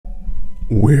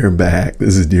We're back.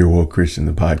 This is Dear Woke Christian,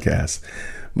 the podcast.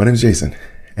 My name is Jason,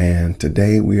 and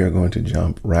today we are going to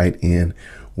jump right in.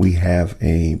 We have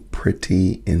a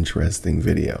pretty interesting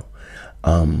video.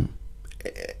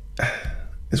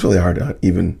 It's really hard to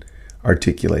even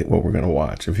articulate what we're going to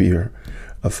watch. If you're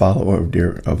a follower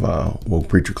of Woke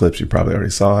Preacher Clips, you probably already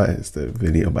saw it. It's the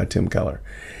video by Tim Keller.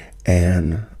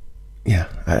 And yeah,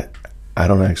 I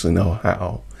don't actually know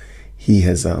how he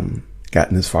has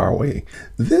gotten this far away.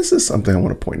 This is something I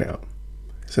want to point out.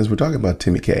 Since we're talking about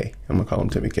Timmy K, I'm going to call him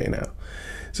Timmy K now.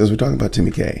 Since we're talking about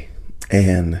Timmy K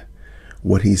and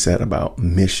what he said about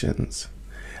missions,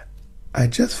 I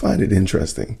just find it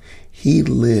interesting. He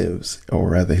lives, or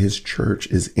rather his church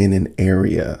is in an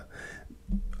area,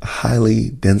 a highly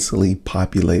densely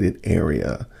populated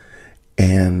area,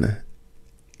 and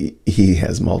he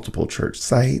has multiple church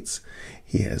sites.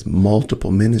 He has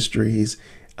multiple ministries,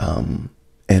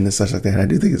 and such like that. And I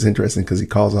do think it's interesting because he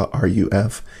calls out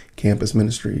RUF campus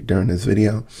ministry during this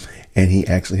video, and he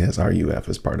actually has RUF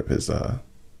as part of his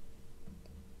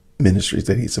ministries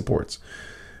that he supports.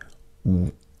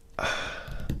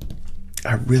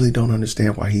 I really don't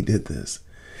understand why he did this.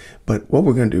 But what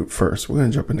we're going to do first, we're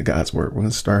going to jump into God's word. We're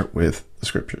going to start with the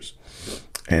scriptures.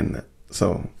 And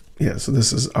so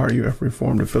this is RUF,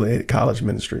 Reformed Affiliated College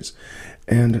Ministries.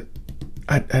 And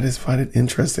I just find it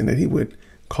interesting that he would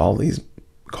call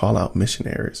out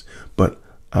missionaries, but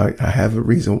I have a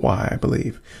reason why, I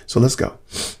believe. So let's go.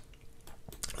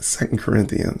 2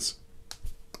 Corinthians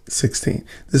 16.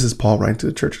 This is Paul writing to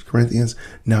the church of Corinthians.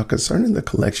 Now concerning the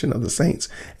collection of the saints,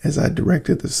 as I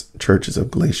directed the churches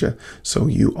of Galatia, so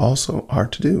you also are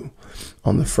to do.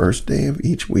 On the first day of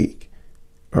each week,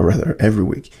 or rather every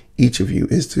week, each of you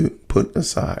is to put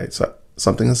aside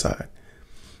something aside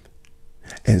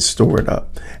and store it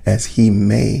up as he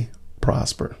may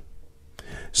prosper,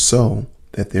 so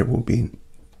that there will be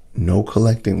no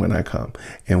collecting when I come.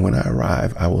 And when I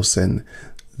arrive, I will send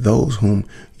those whom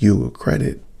you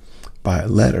accredit by a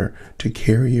letter to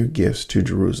carry your gifts to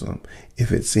Jerusalem.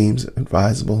 If it seems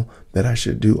advisable that I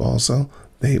should do also,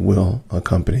 they will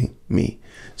accompany me.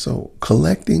 So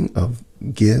collecting of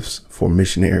gifts for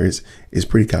missionaries is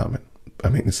pretty common. I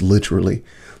mean, it's literally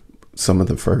some of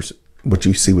the first, what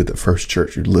you see with the first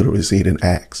church. You literally see it in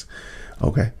Acts.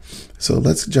 Okay, so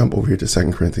let's jump over here to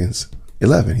 2 Corinthians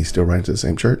 11. He's still writing to the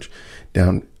same church.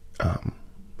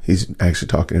 He's actually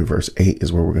talking in verse 8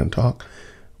 is where we're going to talk.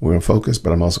 We're going to focus,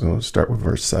 but I'm also going to start with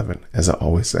verse 7. As I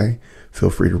always say,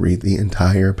 feel free to read the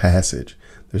entire passage.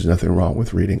 There's nothing wrong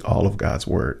with reading all of God's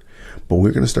word. But we're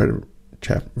going to start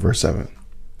at verse 7.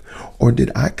 Or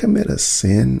did I commit a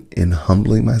sin in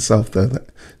humbling myself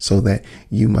so that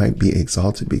you might be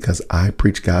exalted because I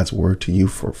preach God's word to you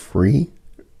for free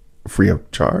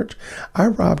of charge? I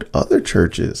robbed other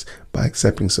churches by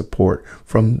accepting support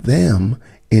from them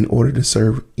in order to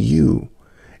serve you.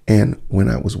 And when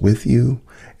I was with you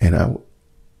and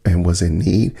was in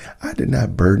need, I did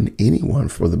not burden anyone,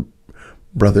 for the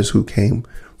brothers who came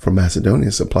from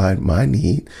Macedonia supplied my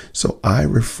need. So I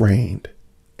refrained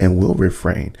and will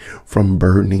refrain from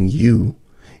burdening you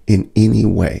in any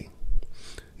way.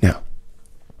 Now,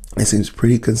 it seems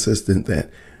pretty consistent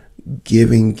that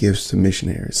giving gifts to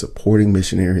missionaries, supporting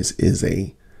missionaries is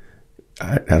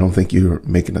I don't think you're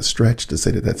making a stretch to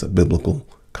say that that's a biblical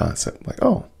concept. Like,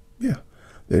 oh, yeah,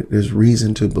 there's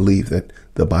reason to believe that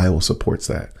the Bible supports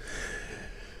that.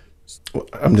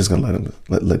 I'm just going to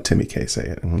let Timmy K say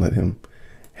it. I'm going to let him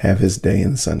have his day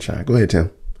in the sunshine. Go ahead,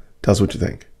 Tim. Tell us what you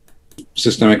think.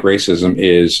 Systemic racism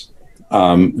is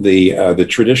the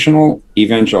traditional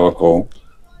evangelical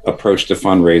approach to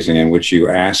fundraising, in which you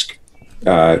ask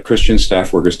Christian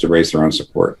staff workers to raise their own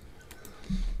support.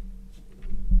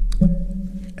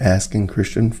 Asking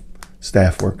Christian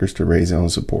staff workers to raise their own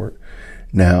support.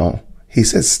 Now, he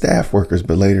says staff workers,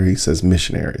 but later he says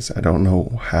missionaries. I don't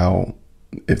know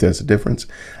if there's a difference.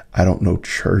 I don't know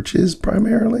churches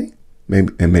primarily.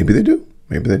 Maybe they do.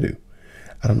 Maybe they do.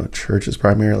 I don't know churches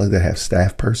primarily that have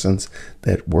staff persons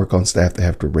that work on staff that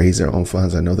have to raise their own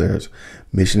funds. I know there's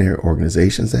missionary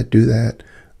organizations that do that,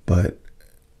 but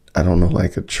I don't know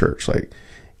like a church like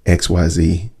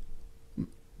XYZ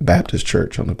Baptist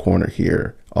Church on the corner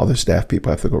here. All their staff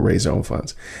people have to go raise their own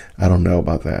funds. I don't know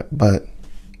about that, but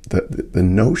the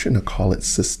notion to call it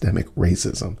systemic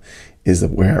racism is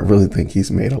where I really think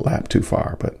he's made a lap too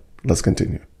far, but let's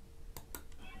continue.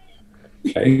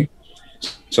 Okay.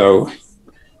 So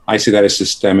I see that as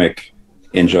systemic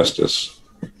injustice,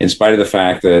 in spite of the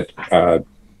fact that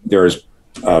there's,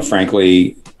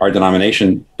 frankly, our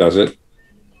denomination does it,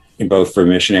 in both for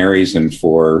missionaries and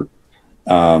for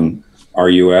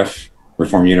RUF,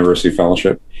 Reformed University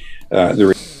Fellowship.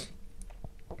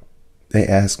 they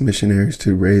ask missionaries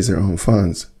to raise their own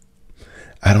funds.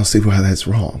 I don't see why that's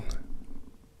wrong.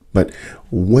 But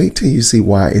wait till you see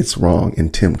why it's wrong in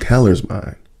Tim Keller's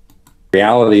mind.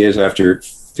 Reality is, after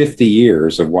 50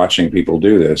 years of watching people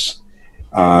do this,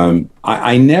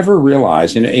 I never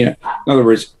realized, in other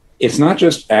words, it's not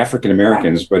just African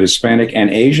Americans, but Hispanic and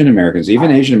Asian Americans,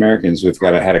 even Asian Americans who've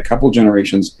had a couple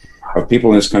generations of people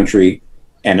in this country,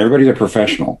 and everybody's a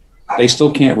professional. They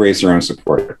still can't raise their own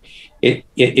support.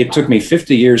 It took me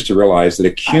 50 years to realize that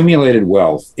accumulated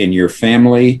wealth in your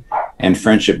family and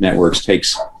friendship networks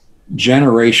takes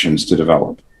generations to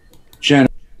develop.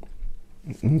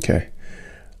 Okay.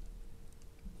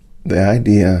 The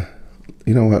idea,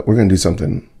 you know what, we're going to do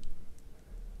something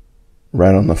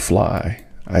right on the fly.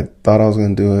 I thought I was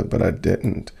going to do it, but I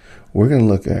didn't. We're going to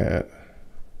look at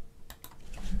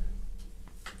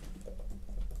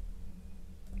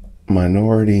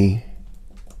minority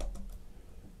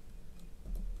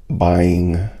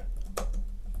buying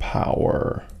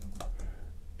power.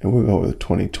 And we'll go with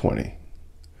 2020.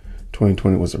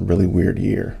 2020 was a really weird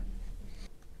year.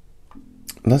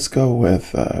 Let's go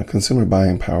with consumer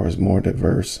buying power is more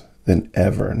diverse than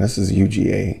ever. And this is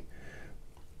UGA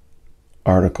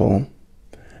article.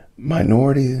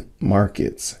 Minority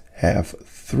markets have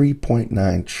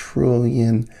 3.9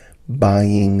 trillion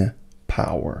buying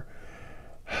power.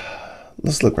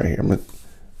 Let's look right here.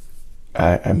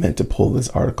 I meant to pull this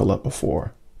article up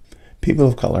before. People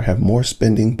of color have more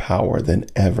spending power than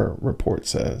ever, report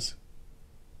says.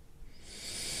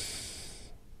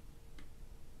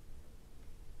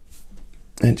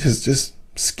 And just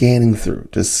scanning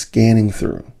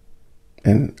through.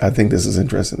 And I think this is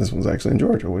interesting. This one's actually in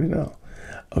Georgia. What do you know?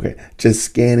 Okay, just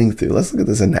scanning through. Let's look at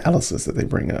this analysis that they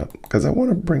bring up, because I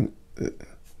want to bring...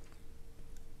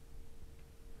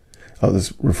 Oh,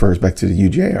 this refers back to the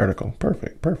UGA article.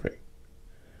 Perfect.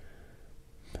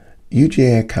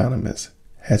 UGA economist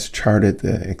has charted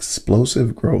the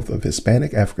explosive growth of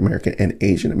Hispanic, African American, and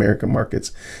Asian American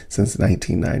markets since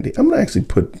 1990. I'm going to actually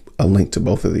put a link to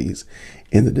both of these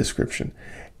in the description.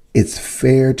 It's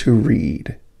fair to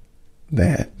read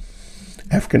that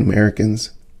African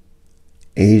Americans,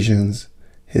 Asians,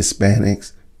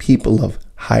 Hispanics, people of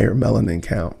higher melanin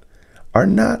count are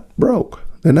not broke.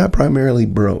 They're not primarily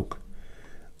broke.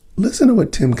 Listen to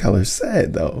what Tim Keller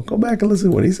said, though. Go back and listen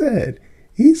to what he said.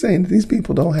 He's saying that these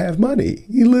people don't have money.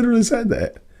 He literally said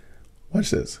that.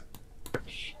 Watch this.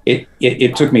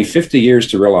 It took me 50 years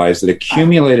to realize that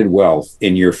accumulated wealth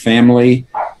in your family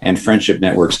and friendship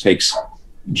networks takes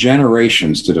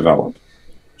generations to develop.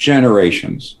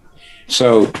 Generations.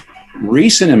 So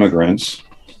recent immigrants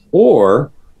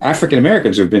or African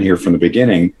Americans who've been here from the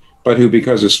beginning, but who,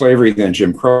 because of slavery, then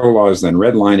Jim Crow laws, then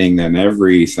redlining, then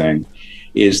everything,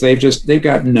 is they've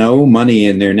got no money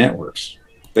in their networks.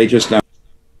 They just don't.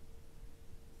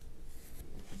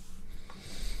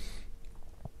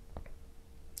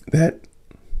 That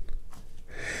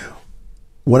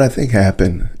what I think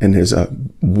happened, and there's a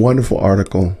wonderful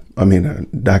article, a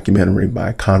documentary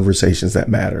by Conversations That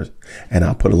Matter, and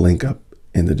I'll put a link up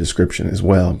in the description as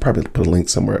well. I'll probably put a link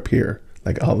somewhere up here,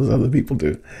 like all those other people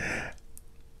do.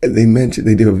 They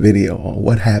do a video on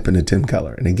what happened to Tim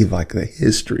Keller, and they give like the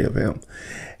history of him.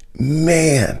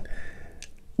 Man,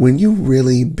 when you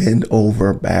really bend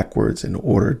over backwards in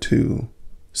order to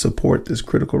support this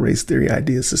critical race theory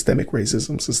idea, systemic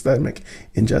racism, systemic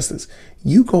injustice,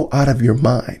 you go out of your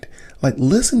mind. Like,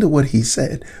 listen to what he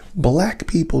said. Black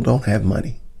people don't have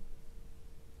money.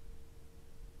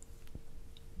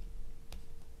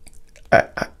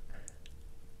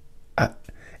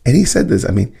 And he said this,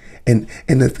 and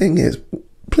the thing is,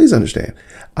 please understand,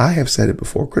 I have said it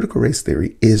before, critical race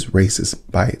theory is racist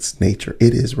by its nature.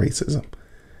 It is racism.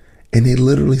 And they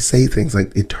literally say things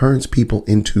like it turns people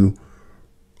into,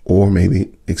 or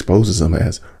maybe exposes them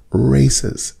as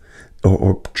racist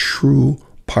or true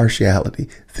partiality.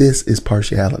 This is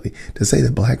partiality. To say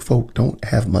that black folk don't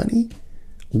have money?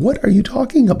 What are you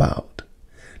talking about?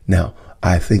 Now,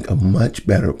 I think a much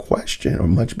better question or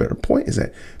much better point is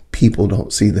that people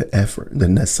don't see the effort, the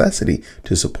necessity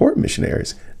to support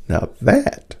missionaries. Now,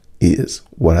 that is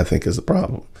what I think is the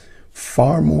problem.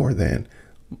 Far more than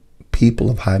people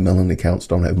of high melanin accounts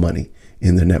don't have money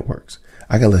in their networks.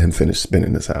 I got to let him finish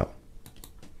spinning this out.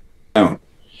 And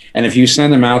if you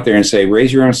send them out there and say,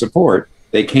 raise your own support,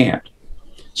 they can't.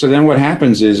 So then what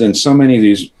happens is, in so many of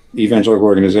these evangelical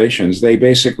organizations, they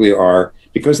basically are,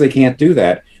 because they can't do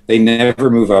that, they never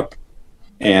move up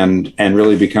and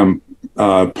really become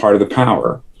part of the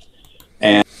power.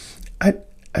 And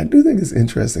I do think it's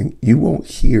interesting. You won't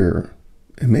hear,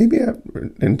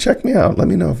 and check me out. Let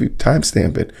me know if you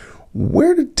timestamp it.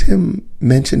 Where did Tim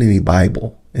mention any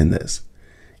Bible in this.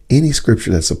 Any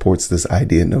scripture that supports this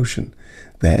idea notion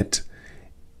that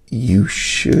you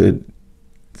should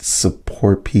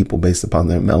support people based upon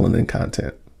their melanin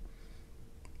content,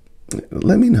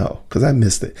 let me know, because I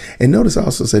missed it. And notice I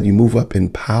also said you move up in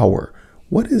power.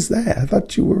 What is that? I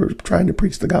thought you were trying to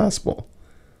preach the gospel.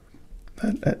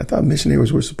 I thought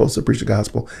missionaries were supposed to preach the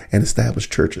gospel and establish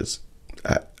churches.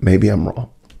 Maybe I'm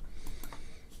wrong.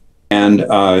 And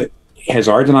has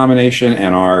our denomination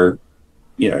and our,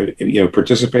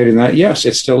 participated in that? Yes,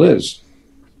 it still is.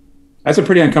 That's a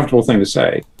pretty uncomfortable thing to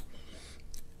say.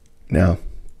 Now,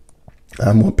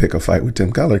 I'm going to pick a fight with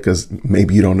Tim Keller because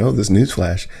maybe you don't know this,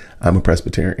 newsflash. I'm a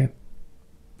Presbyterian.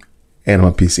 And I'm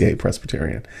a PCA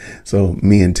Presbyterian. So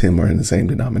me and Tim are in the same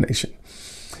denomination.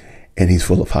 And he's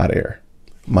full of hot air.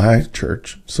 My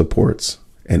church supports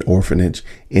an orphanage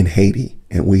in Haiti,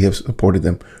 and we have supported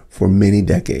them for many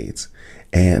decades.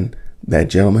 And that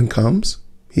gentleman comes.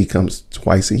 He comes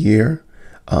twice a year.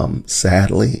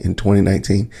 Sadly, in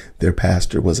 2019, their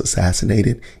pastor was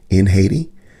assassinated in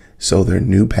Haiti. So their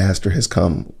new pastor has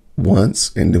come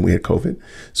once, and then we had COVID.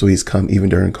 So he's come even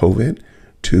during COVID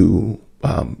to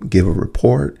give a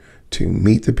report, to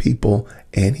meet the people,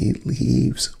 and he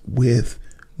leaves with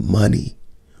money.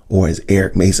 Or as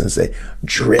Eric Mason said,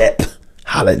 drip.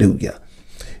 Hallelujah.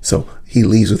 So he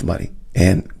leaves with money,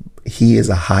 and he is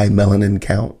a high melanin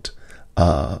count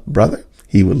brother.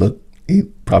 He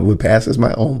probably would pass as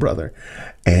my own brother.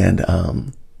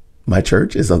 And my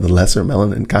church is of the lesser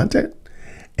melanin content,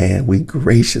 and we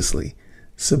graciously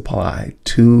supply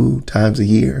 2 times a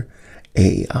year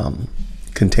a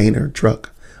container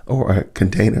truck or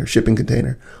a shipping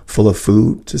container full of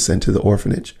food to send to the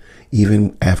orphanage.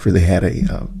 Even after they had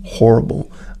a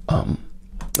horrible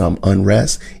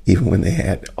unrest, even when they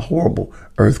had a horrible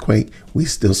earthquake, we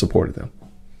still supported them.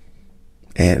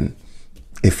 And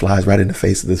it flies right in the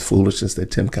face of this foolishness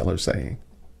that Tim Keller's saying.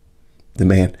 The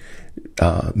man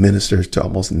ministers to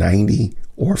almost 90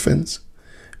 orphans.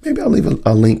 Maybe I'll leave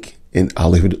a link in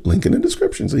the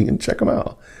description so you can check them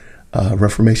out.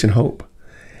 Reformation Hope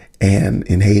and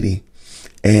in Haiti.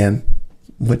 And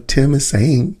what Tim is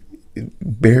saying,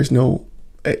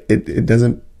 it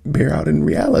doesn't bear out in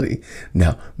reality.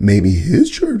 Now, maybe his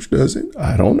church doesn't.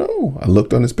 I don't know. I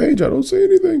looked on his page. I don't see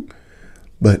anything.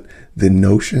 But the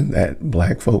notion that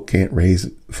black folk can't raise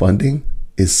funding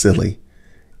is silly.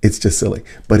 It's just silly.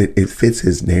 But it fits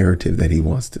his narrative that he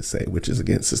wants to say, which is,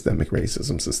 again, systemic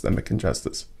racism, systemic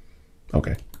injustice.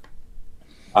 Okay.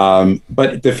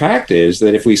 But the fact is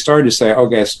that if we started to say, oh,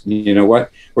 guess, you know what,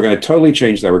 we're going to totally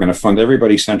change that. We're going to fund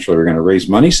everybody centrally. We're going to raise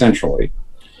money centrally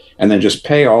and then just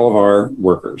pay all of our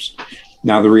workers.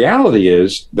 Now, the reality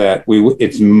is that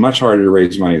it's much harder to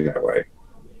raise money that way.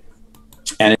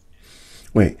 And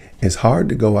wait, it's hard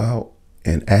to go out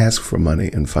and ask for money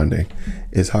and funding.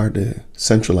 It's hard to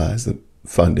centralize the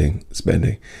funding,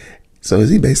 spending. So is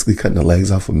he basically cutting the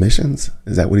legs off of missions?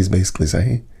 Is that what he's basically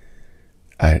saying?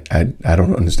 I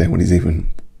don't understand what he's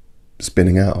even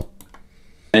spinning out.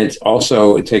 And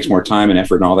it takes more time and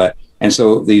effort and all that. And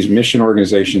so these mission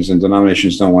organizations and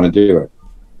denominations don't want to do it.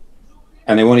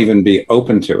 And they won't even be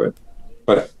open to it.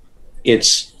 But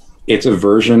it's a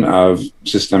version of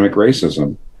systemic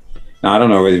racism. Now, I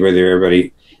don't know whether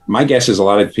everybody, my guess is a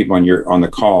lot of people on the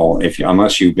call,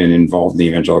 unless you've been involved in the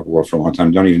evangelical world for a long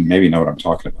time, don't even maybe know what I'm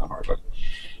talking about hardly.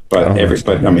 But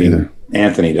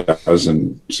Anthony does,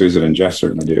 and Susan and Jeff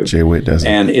certainly do. Jay Witt doesn't.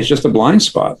 And it's just a blind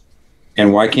spot.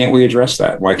 And why can't we address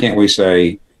that? Why can't we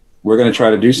say, we're going to try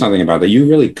to do something about that? You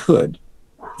really could,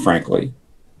 frankly.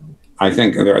 I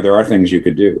think there are things you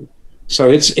could do. So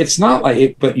it's not like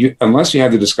it, but unless you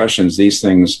have the discussions, these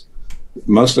things,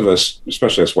 most of us,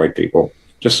 especially us white people,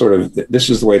 just sort of, this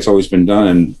is the way it's always been done.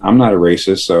 And I'm not a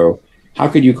racist, so how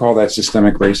could you call that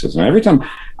systemic racism? Every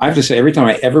time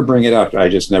I ever bring it up, I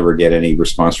just never get any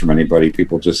response from anybody.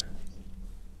 People just.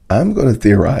 I'm going to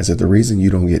theorize that the reason you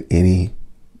don't get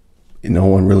no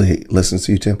one really listens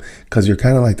to you, Tim, because you're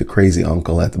kind of like the crazy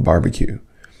uncle at the barbecue.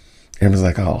 Everyone's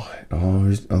like, oh,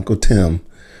 here's Uncle Tim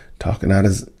talking out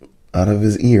of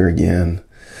his ear again.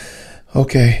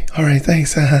 Okay, all right,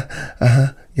 thanks.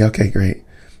 Yeah, okay, great.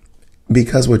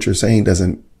 Because what you're saying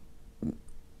doesn't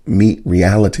meet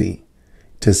reality.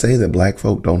 To say that black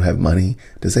folk don't have money,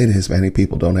 to say that Hispanic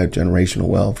people don't have generational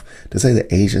wealth, to say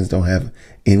that Asians don't have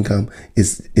income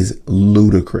is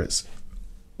ludicrous.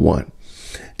 One,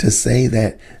 to say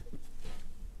that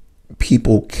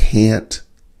people can't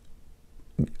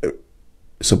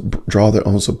draw their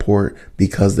own support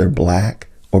because they're black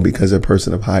or because they're a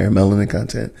person of higher melanin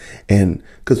content. And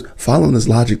because following this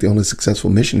logic, the only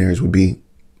successful missionaries would be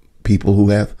people who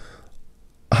have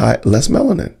less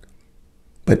melanin.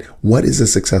 But what is a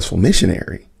successful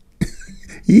missionary?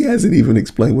 He hasn't even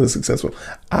explained what is successful.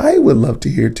 I would love to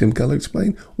hear Tim Keller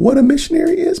explain what a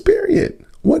missionary is, period.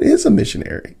 What is a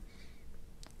missionary?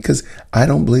 Because I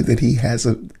don't believe that he has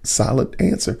a solid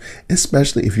answer,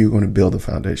 especially if you're going to build a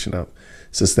foundation of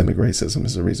systemic racism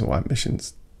is the reason why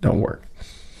missions don't work.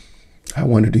 I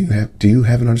wonder, do you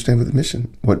have an understanding of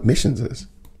what missions is?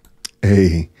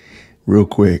 Hey, real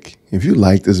quick, if you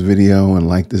like this video and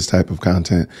like this type of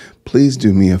content, please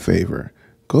do me a favor.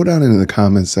 Go down into the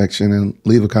comment section and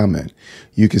leave a comment.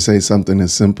 You can say something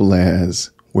as simple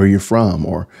as where you're from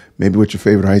or maybe what your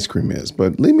favorite ice cream is,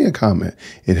 but leave me a comment.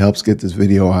 It helps get this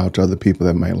video out to other people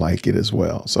that might like it as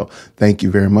well. So thank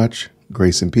you very much.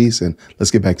 Grace and peace. And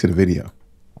let's get back to the video.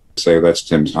 Say that's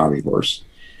Tim's hobby horse.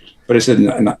 But I said,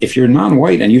 if you're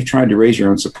non-white and you've tried to raise your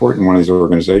own support in one of these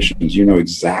organizations, you know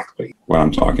exactly what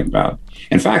I'm talking about.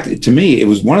 In fact, to me, it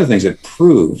was one of the things that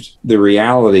proved the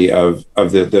reality of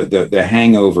the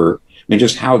hangover. I mean,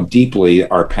 just how deeply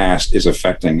our past is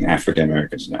affecting African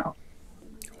Americans now.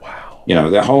 Wow. You know,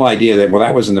 the whole idea that, well,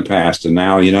 that was in the past, and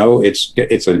now, you know, it's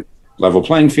a level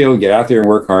playing field. Get out there and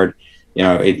work hard. You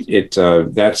know,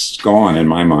 that's gone in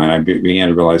my mind. I began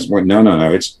to realize, well,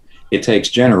 no. It takes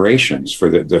generations for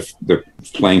the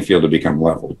playing field to become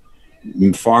leveled,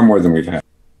 far more than we've had.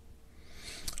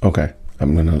 Okay,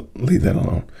 I'm going to leave that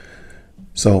alone.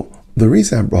 So the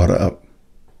reason I brought up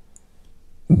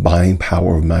buying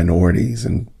power of minorities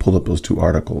and pull up those two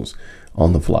articles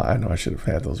on the fly, I know I should have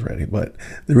had those ready, but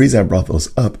the reason I brought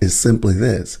those up is simply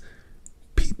this.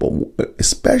 People,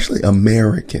 especially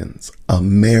Americans,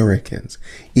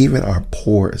 even our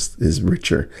poorest is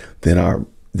richer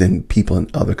than people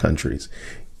in other countries.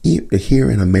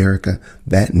 Here in America,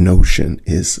 that notion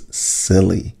is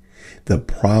silly. The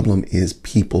problem is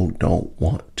people don't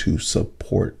want to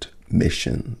support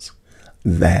missions.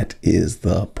 That is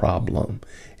the problem.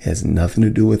 It has nothing to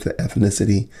do with the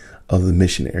ethnicity of the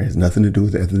missionary. It has nothing to do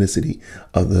with the ethnicity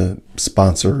of the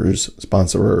sponsorers,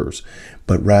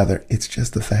 but rather it's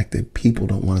just the fact that people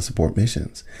don't want to support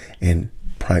missions. And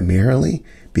primarily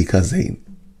because they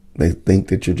think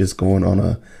that you're just going on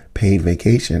a paid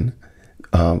vacation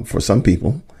for some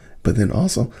people, but then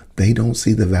also they don't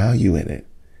see the value in it.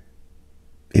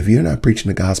 If you're not preaching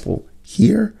the gospel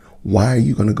here, why are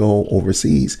you going to go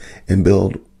overseas and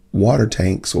build water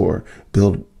tanks or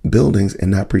build buildings and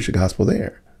not preach the gospel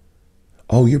there?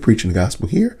 Oh, you're preaching the gospel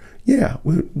here? Yeah,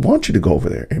 we want you to go over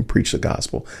there and preach the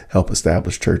gospel, help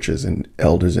establish churches and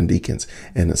elders and deacons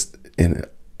in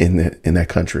that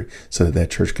country so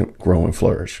that church can grow and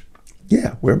flourish.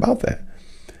 Yeah, we're about that.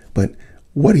 But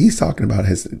what he's talking about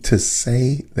is to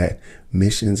say that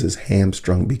missions is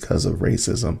hamstrung because of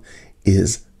racism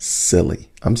is silly.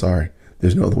 I'm sorry.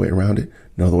 There's no other way around it.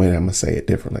 No other way that I'm going to say it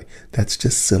differently. That's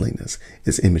just silliness.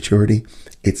 It's immaturity.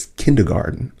 It's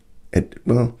kindergarten.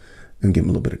 Well, let me give him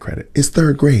a little bit of credit. It's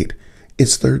third grade.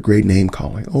 It's third grade name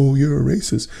calling. Oh, you're a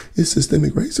racist. It's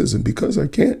systemic racism because I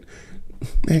can't.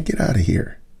 Man, get out of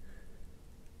here.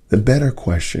 The better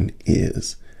question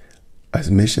is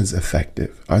missions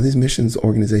effective? Are these missions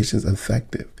organizations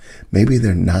effective? Maybe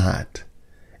they're not.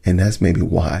 And that's maybe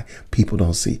why people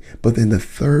don't see. But then the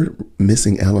third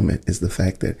missing element is the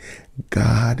fact that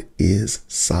God is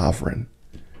sovereign.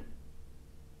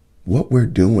 What we're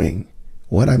doing,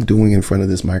 what I'm doing in front of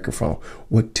this microphone,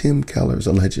 what Tim Keller is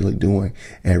allegedly doing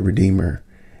at Redeemer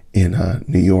in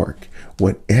New York,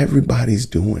 what everybody's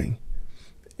doing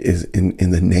is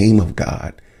in the name of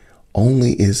God,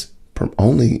 only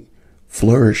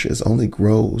flourishes, only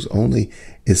grows, only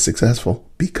is successful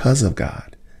because of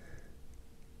God.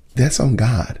 That's on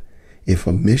God. If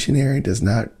a missionary does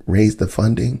not raise the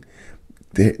funding,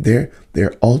 their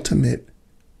ultimate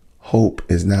hope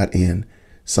is not in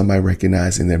somebody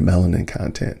recognizing their melanin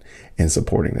content and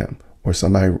supporting them, or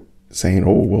somebody saying,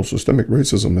 oh, well, systemic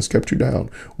racism has kept you down.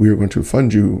 We are going to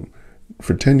fund you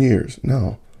for 10 years.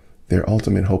 No, their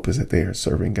ultimate hope is that they are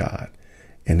serving God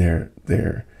and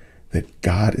that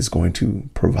God is going to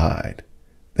provide.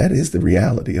 That is the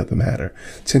reality of the matter.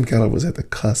 Tim Keller was at the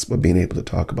cusp of being able to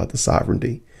talk about the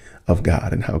sovereignty of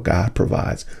God and how God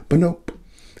provides. But nope,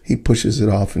 he pushes it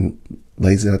off and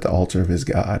lays it at the altar of his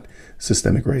God,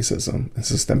 systemic racism and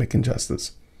systemic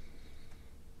injustice.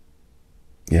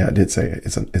 Yeah, I did say it.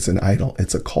 It's an idol.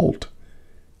 It's a cult.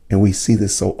 And we see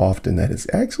this so often that it's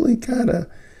actually kind of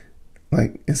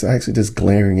like, it's actually just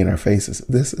glaring in our faces.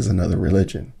 This is another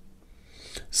religion.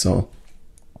 So,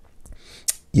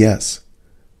 yes,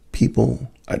 people,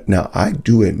 now I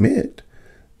do admit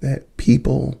that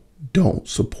people don't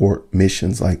support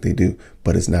missions like they do,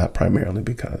 but it's not primarily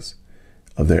because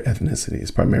of their ethnicity.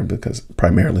 It's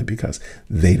primarily because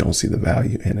they don't see the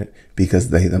value in it, because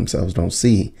they themselves don't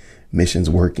see missions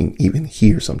working even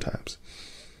here sometimes.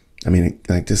 I mean,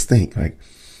 like, just think, like,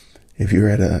 if you're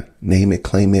at a name it,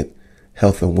 claim it,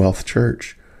 health and wealth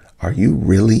church, are you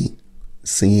really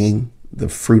seeing the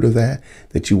fruit of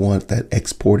that you want that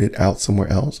exported out somewhere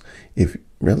else? If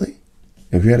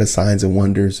you're at a signs and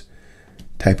wonders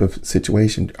type of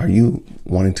situation, are you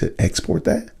wanting to export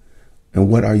that? And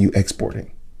what are you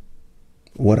exporting?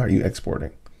 What are you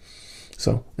exporting?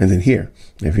 So, and then here,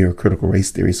 if you're a critical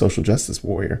race theory, social justice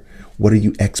warrior, what are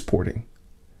you exporting?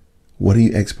 What are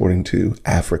you exporting to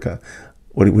Africa?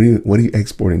 What are you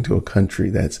exporting to a country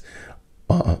that's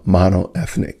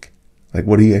mono-ethnic? Like,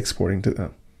 what are you exporting to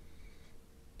them?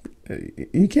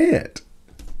 You can't.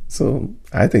 So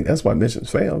I think that's why missions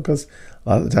fail, because a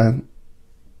lot of the time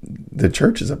the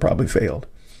churches have probably failed.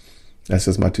 That's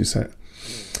just my 2 cents.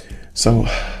 So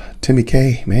Timmy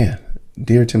K, man,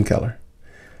 dear Tim Keller,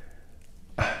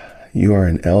 you are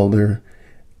an elder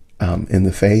in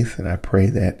the faith, and I pray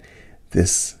that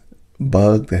this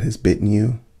bug that has bitten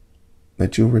you,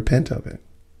 that you'll repent of it.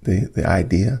 The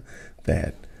idea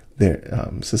that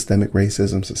there systemic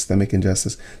racism, systemic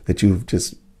injustice that you've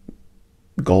just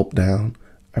gulped down,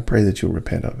 I pray that you'll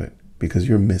repent of it, because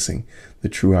you're missing the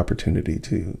true opportunity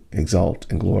to exalt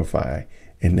and glorify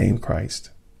and name Christ.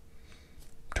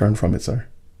 Turn from it, sir.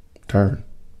 Turn.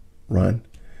 Run.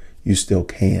 You still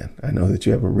can. I know that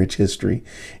you have a rich history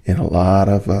in a lot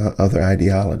of other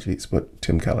ideologies, but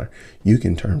Tim Keller, you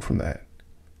can turn from that,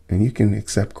 and you can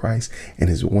accept Christ and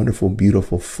his wonderful,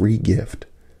 beautiful, free gift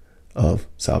of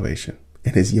salvation.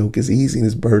 And his yoke is easy and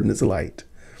his burden is light.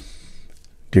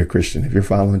 Dear Christian, if you're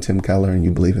following Tim Keller and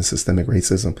you believe in systemic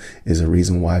racism is a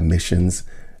reason why missions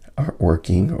aren't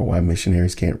working or why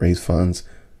missionaries can't raise funds,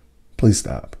 please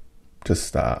stop. Just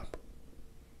stop.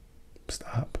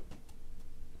 Stop.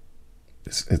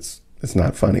 It's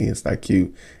not funny. It's not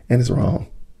cute. And it's wrong.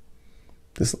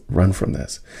 Just run from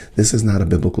this. This is not a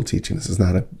biblical teaching. This is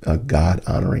not a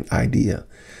God-honoring idea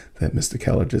that Mr.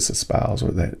 Keller just espoused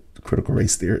or that critical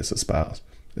race theorists espouse.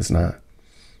 It's not.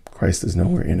 Christ is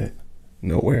nowhere in it.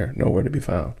 Nowhere to be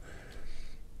found.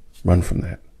 Run from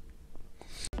that.